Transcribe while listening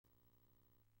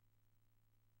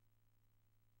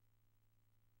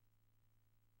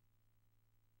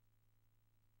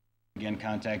again,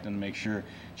 contact them to make sure.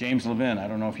 James Levin, I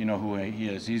don't know if you know who he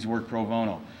is. He's worked pro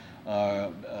bono.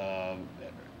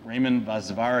 Raymond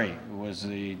Vazavari, who was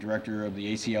the director of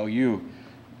the ACLU,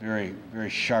 very, very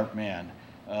sharp man.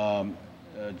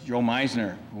 Joe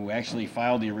Meisner, who actually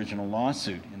filed the original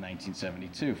lawsuit in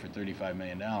 1972 for $35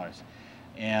 million.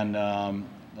 And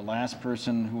the last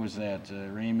person, who was that?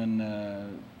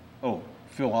 Phil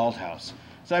Althouse.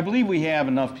 So I believe we have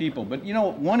enough people. But you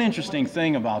know, one interesting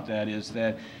thing about that is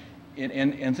that,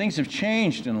 and things have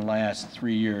changed in the last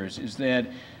 3 years, is that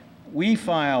we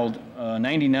filed,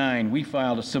 99, we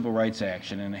filed a civil rights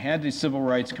action, and had the Civil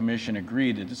Rights Commission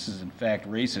agreed that this is in fact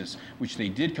racist, which they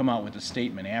did come out with a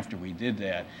statement after we did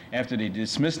that, after they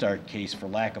dismissed our case for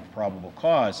lack of probable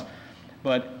cause.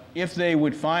 But if they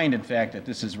would find, in fact, that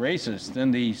this is racist,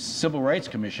 then the Civil Rights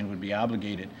Commission would be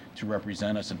obligated to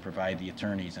represent us and provide the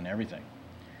attorneys and everything.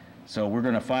 So we're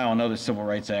going to file another civil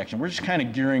rights action. We're just kind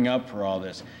of gearing up for all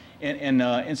this. And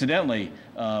incidentally,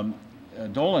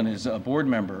 Dolan is a board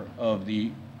member of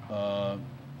the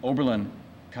Oberlin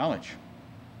College.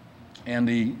 And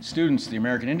the students, the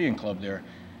American Indian Club there,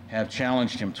 have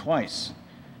challenged him twice.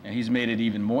 And he's made it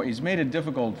even more, he's made it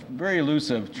difficult, very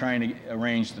elusive, trying to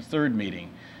arrange the third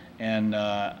meeting. And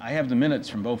I have the minutes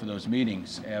from both of those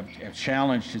meetings, have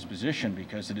challenged his position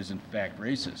because it is in fact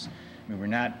racist. I mean, we're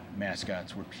not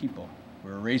mascots, we're people.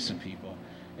 We're a race of people.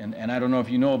 And I don't know if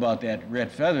you know about that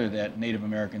red feather that Native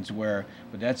Americans wear,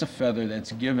 but that's a feather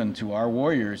that's given to our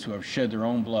warriors who have shed their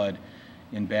own blood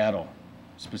in battle,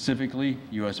 specifically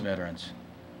U.S. veterans.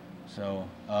 So,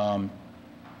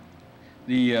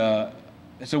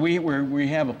 so we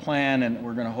have a plan, and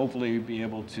we're going to hopefully be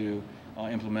able to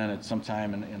implement it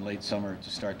sometime in late summer to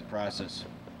start the process.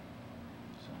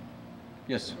 So,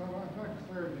 yes? Well, I'm not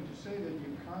clear. Did you say that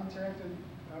you contacted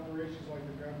operations like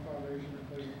the Gun Foundation or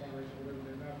Cleveland Foundation, whatever,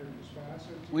 they've not been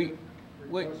responsive to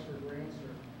requests for grants?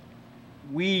 Or?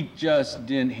 We just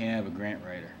didn't have a grant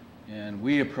writer. And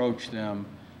we approached them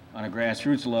on a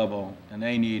grassroots level, and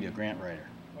they need a grant writer.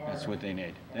 That's what they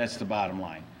need. That's the bottom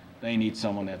line. They need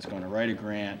someone that's going to write a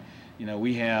grant. You know,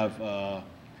 we have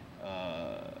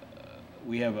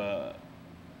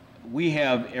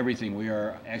everything. We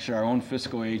are actually our own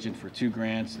fiscal agent for 2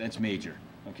 grants. That's major.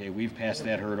 Okay, we've passed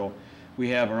that hurdle. We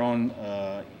have our own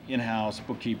in-house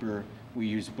bookkeeper. We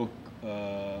use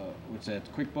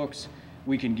QuickBooks.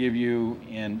 We can give you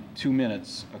in 2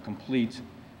 minutes a complete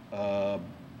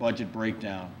budget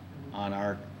breakdown on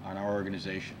our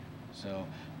organization. So,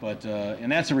 but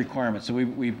and that's a requirement. So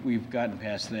we've gotten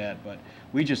past that. But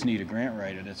we just need a grant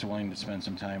writer that's willing to spend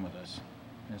some time with us.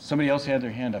 Somebody else had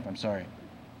their hand up. I'm sorry.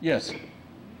 Yes.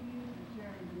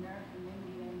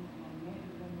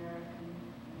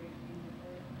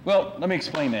 Well, let me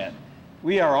explain that.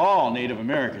 We are all Native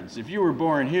Americans. If you were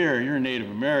born here, you're a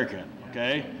Native American,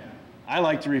 okay? I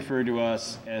like to refer to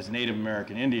us as Native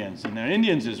American Indians. And now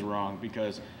Indians is wrong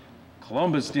because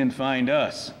Columbus didn't find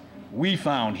us. We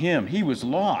found him. He was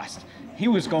lost. He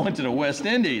was going to the West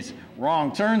Indies,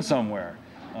 wrong turn somewhere.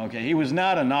 Okay, he was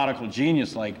not a nautical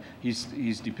genius like he's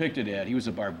depicted at. He was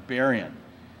a barbarian.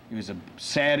 He was a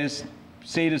sadist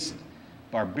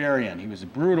barbarian. He was a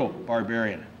brutal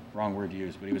barbarian. Wrong word to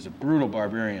use, but he was a brutal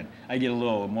barbarian. I get a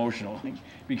little emotional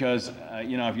because,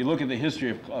 you know, if you look at the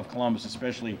history of Columbus,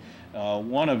 especially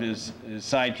one of his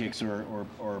sidekicks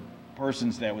or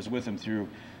persons that was with him through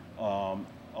a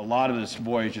lot of his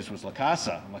voyages was La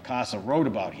Casa. La Casa wrote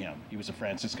about him. He was a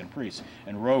Franciscan priest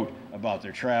and wrote about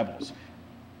their travels.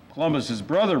 Columbus's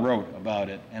brother wrote about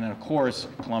it, and of course,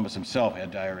 Columbus himself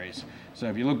had diaries. So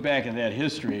if you look back at that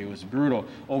history, it was brutal.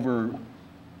 Over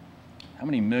how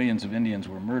many millions of Indians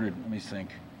were murdered? Let me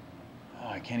think. Oh,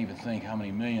 I can't even think how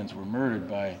many millions were murdered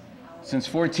since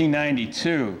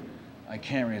 1492. I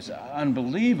can't remember. It's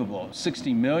unbelievable.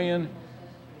 60 million?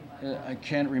 I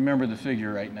can't remember the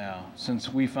figure right now, since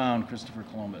we found Christopher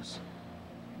Columbus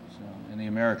in the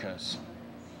Americas.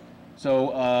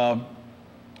 So,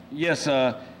 yes,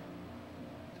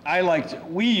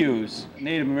 we use,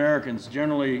 Native Americans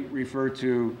generally refer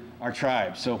to our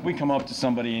tribes. So if we come up to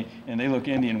somebody and they look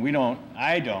Indian,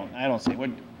 I don't say,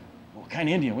 what kind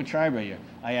of Indian, what tribe are you?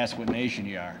 I ask what nation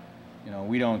you are. You know,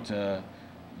 we don't, are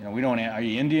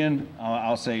you Indian?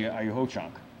 I'll say, are you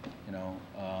Ho-Chunk? You know,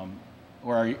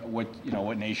 or are you,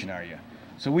 what nation are you?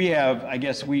 So we have, I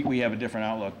guess we have a different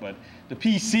outlook, but the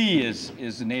PC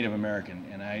is Native American,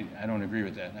 and I don't agree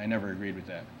with that. I never agreed with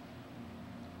that.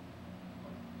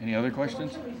 Any other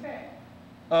questions? What should we say?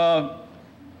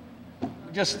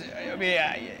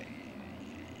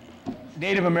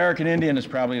 Native American Indian is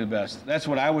probably the best. That's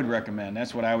what I would recommend.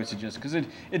 That's what I would suggest, because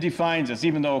it defines us.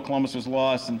 Even though Columbus was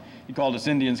lost and he called us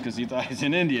Indians because he thought he's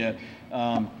in India,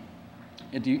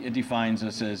 It defines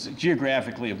us as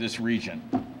geographically of this region,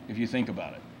 if you think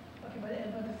about it. Okay,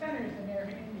 but the center is the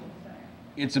American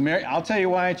Indian Center. I'll tell you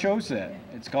why I chose that.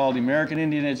 It's called the American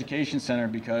Indian Education Center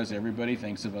because everybody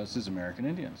thinks of us as American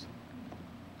Indians.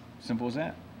 Simple as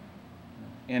that.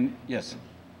 And yes?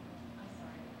 I'm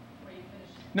sorry, were you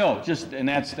finished? No, and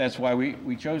that's why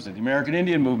we chose it. The American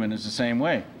Indian movement is the same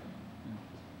way.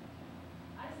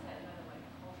 I just had another like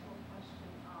cultural question.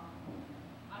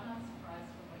 I'm not surprised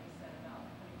with what you said about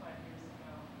 25 years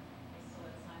ago, they still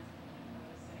had signs of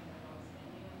Minnesota saying that I was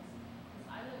Indians. Because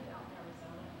I lived out in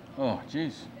Arizona Oh,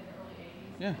 geez. in the early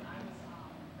 80s, Yeah. and I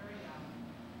was very young.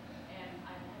 And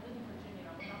I lived in Virginia,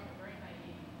 and I went out there very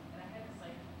naive. And I had this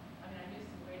like, I mean, I knew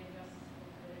some great injustices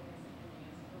were committed against the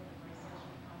Indians, I grew up in a very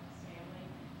socially conscious family.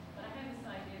 But I had this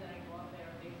idea that I'd go up there,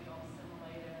 they'd be all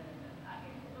assimilated, and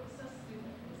it was so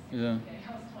stupid. It was stupid. Yeah. Okay,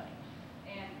 I was 20.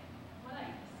 And what I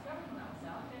discovered when I was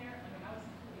out there, I mean, I was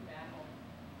completely baffled,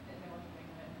 didn't know what to think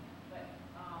of it. But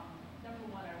number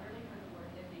one, I really heard the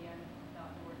word Indian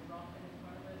without the word drunken in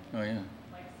front of it. Oh, yeah.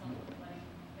 Like somebody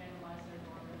vandalized their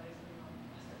door, everybody's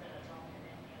Mr. Bennett drunken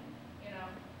Indian, you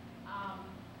know?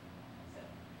 So,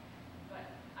 but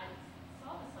I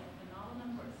saw this like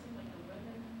phenomenon where it seemed like the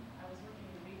women, I was working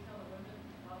in retail, the women,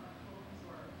 a lot of my coworkers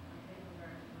were Native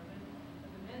American women, but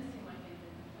the men seemed like they'd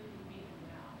been completely beaten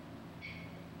down.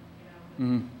 You know?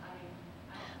 Mhm. I mean,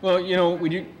 Well, you know,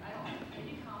 when you, can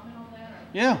you comment on that?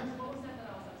 Or Yeah. what was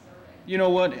that I was observing? you know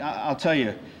what, I'll tell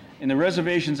you, in the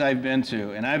reservations I've been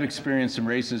to, and I've experienced some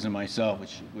racism myself,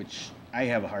 which I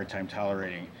have a hard time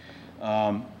tolerating,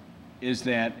 is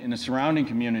that in the surrounding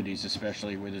communities,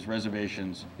 especially where there's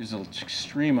reservations, there's an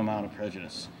extreme amount of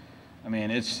prejudice. I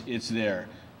mean, it's there.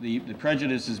 The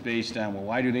prejudice is based on, well,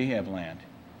 why do they have land?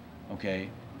 Okay,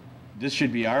 this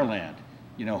should be our land.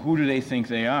 You know, who do they think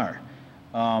they are?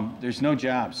 There's no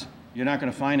jobs. You're not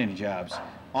going to find any jobs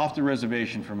off the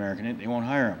reservation for American Indians. They won't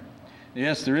hire them.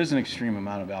 Yes, there is an extreme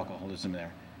amount of alcoholism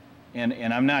there,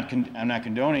 and I'm not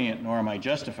condoning it, nor am I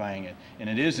justifying it, and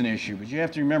it is an issue. But you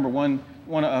have to remember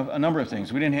a number of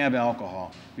things. We didn't have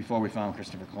alcohol before we found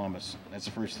Christopher Columbus. That's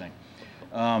the first thing.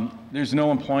 There's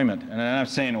no employment, and I'm not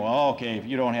saying, well, okay, if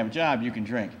you don't have a job, you can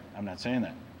drink. I'm not saying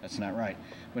that. That's not right.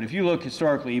 But if you look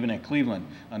historically, even at Cleveland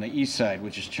on the east side,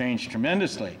 which has changed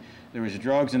tremendously, there was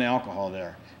drugs and alcohol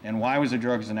there. And why was there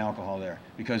drugs and alcohol there?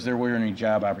 Because there weren't any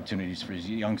job opportunities for these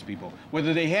young people.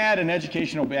 Whether they had an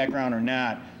educational background or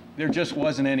not, there just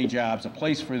wasn't any jobs, a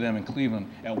place for them in Cleveland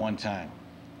at one time.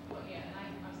 Well, yeah, and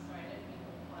I'm sorry, I didn't mean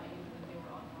to imply even that they were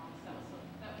alcoholics. That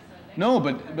was No,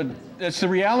 but that's the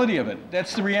reality of it.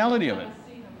 That's the reality of it.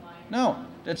 No,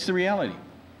 that's the reality.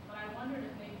 But I wondered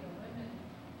if maybe the women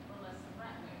were less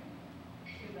threatening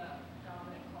to the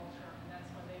dominant culture, and that's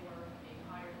why they were being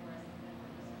hired, whereas the men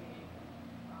were just being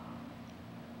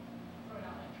thrown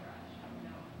out like trash. You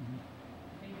know,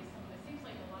 maybe some. It seems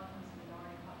like a lot of times in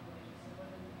minority populations, so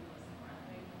women would be less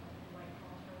threatening to white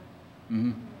culture.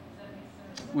 Mm-hmm. Does that make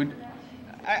sense?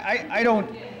 I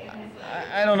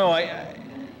don't know.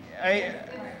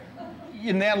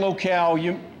 In that locale,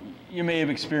 you may have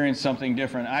experienced something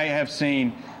different. I have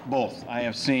seen both. I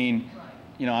have seen,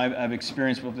 you know, I've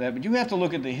experienced both of that. But you have to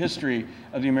look at the history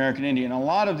of the American Indian. A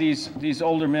lot of these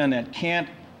older men that can't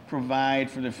provide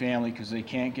for their family because they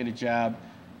can't get a job,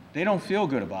 they don't feel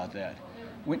good about that.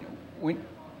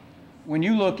 When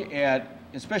you look at,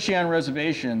 especially on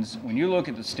reservations, when you look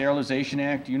at the Sterilization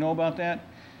Act, do you know about that?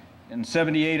 In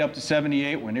 78 up to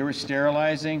 78, when they were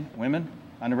sterilizing women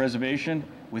on the reservation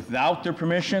without their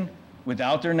permission,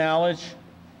 without their knowledge,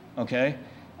 okay?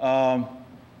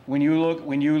 When you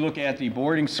look at the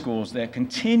boarding schools that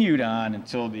continued on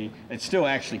until it still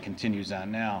actually continues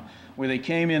on now, where they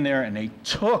came in there and they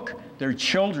took their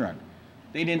children.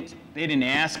 They didn't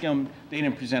ask them, they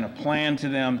didn't present a plan to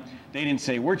them, they didn't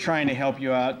say, we're trying to help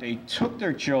you out. They took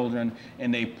their children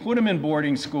and they put them in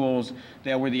boarding schools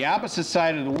that were the opposite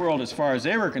side of the world as far as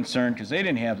they were concerned, because they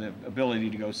didn't have the ability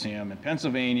to go see them in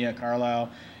Pennsylvania, Carlisle,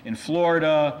 in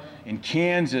Florida, in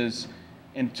Kansas,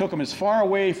 and took them as far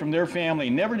away from their family,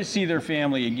 never to see their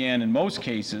family again in most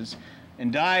cases,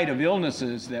 and died of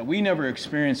illnesses that we never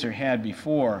experienced or had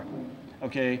before,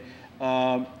 okay?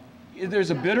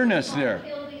 There's a bitterness there.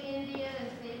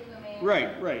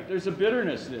 Right. There's a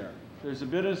bitterness there. There's a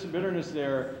bitterness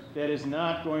there that is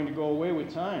not going to go away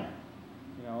with time.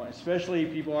 You know, especially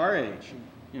people our age.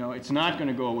 You know, it's not going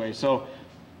to go away. So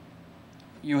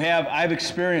I've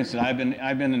experienced it. I've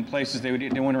been in places they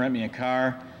wouldn't rent me a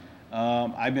car.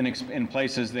 I've been in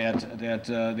places that they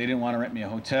didn't want to rent me a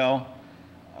hotel,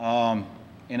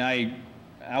 and I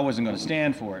wasn't going to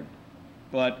stand for it.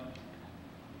 But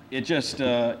it just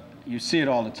you see it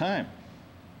all the time.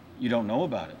 you don't know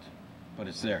about it, but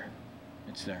it's there.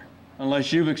 It's there.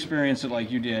 Unless you've experienced it like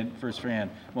you did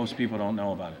firsthand, most people don't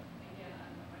know about it. Again,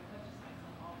 my coach is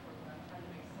myself all for what I'm trying to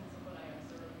make sense of what I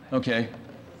observed. Okay. It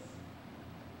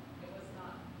was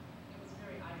not, it was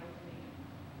very eye-opening,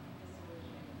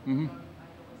 disillusioning.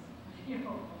 Mm-hmm. You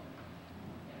know,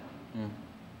 Yeah.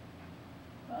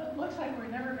 Well, it looks like we're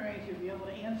never going to be able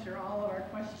to answer all of our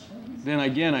questions. Then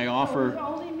again, I So offer. it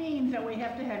only means that we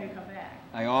have to have you come back.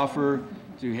 I offer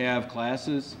to have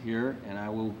classes here, and I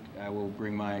will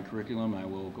bring my curriculum. I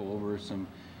will go over some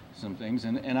things,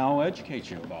 and I'll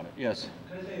educate you about it. Yes.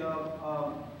 Can I say,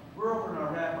 we're over in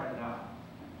Iraq right now,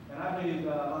 and I believe a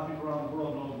lot of people around the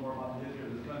world know more about the history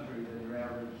of this country than your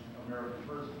average American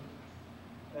person.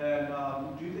 And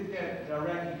do you think that the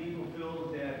Iraqi people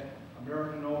feel that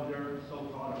America knows their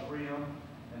so-called freedom,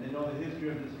 and they know the history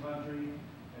of this country,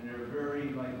 and they're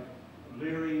very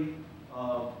leery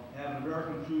of having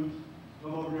American troops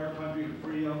come over to our country to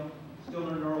free them, still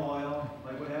earn their oil,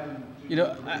 like what happened to the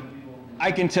original people?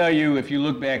 I can tell you, if you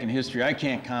look back in history, I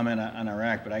can't comment on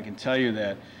Iraq, but I can tell you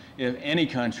that if any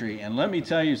country, and let me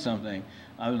tell you something,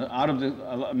 out of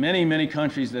the many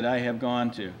countries that I have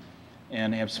gone to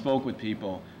and have spoke with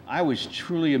people, I was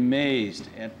truly amazed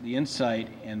at the insight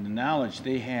and the knowledge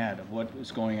they had of what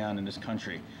was going on in this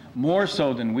country, more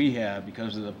so than we have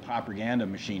because of the propaganda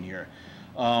machine here.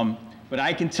 But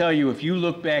I can tell you, if you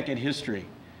look back at history,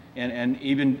 and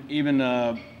even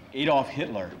Adolf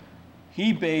Hitler,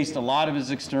 he based a lot of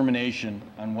his extermination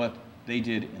on what they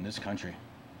did in this country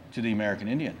to the American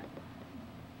Indian.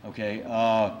 Okay,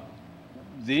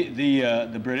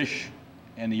 the British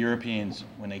and the Europeans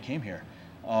when they came here.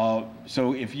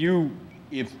 So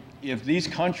if these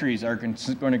countries are going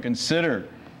to consider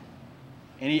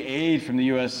any aid from the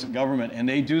U.S. government and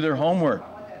they do their homework.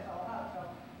 What that's all about. So,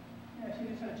 you know, if you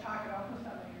can sort of chalk it up with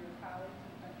some of your colleagues.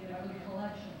 Get a good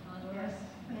collection, huh? Yes.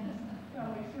 So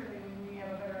we certainly, we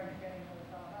have a better understanding of what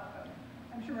it's all about.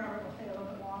 But I'm sure Robert will stay a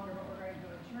little bit longer, but we're going to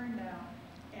adjourn now.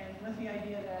 And with the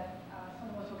idea that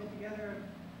some of us will get together and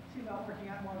see about working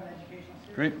out more of an educational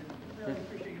series. Great. Really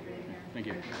appreciate you being here. Thank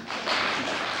you.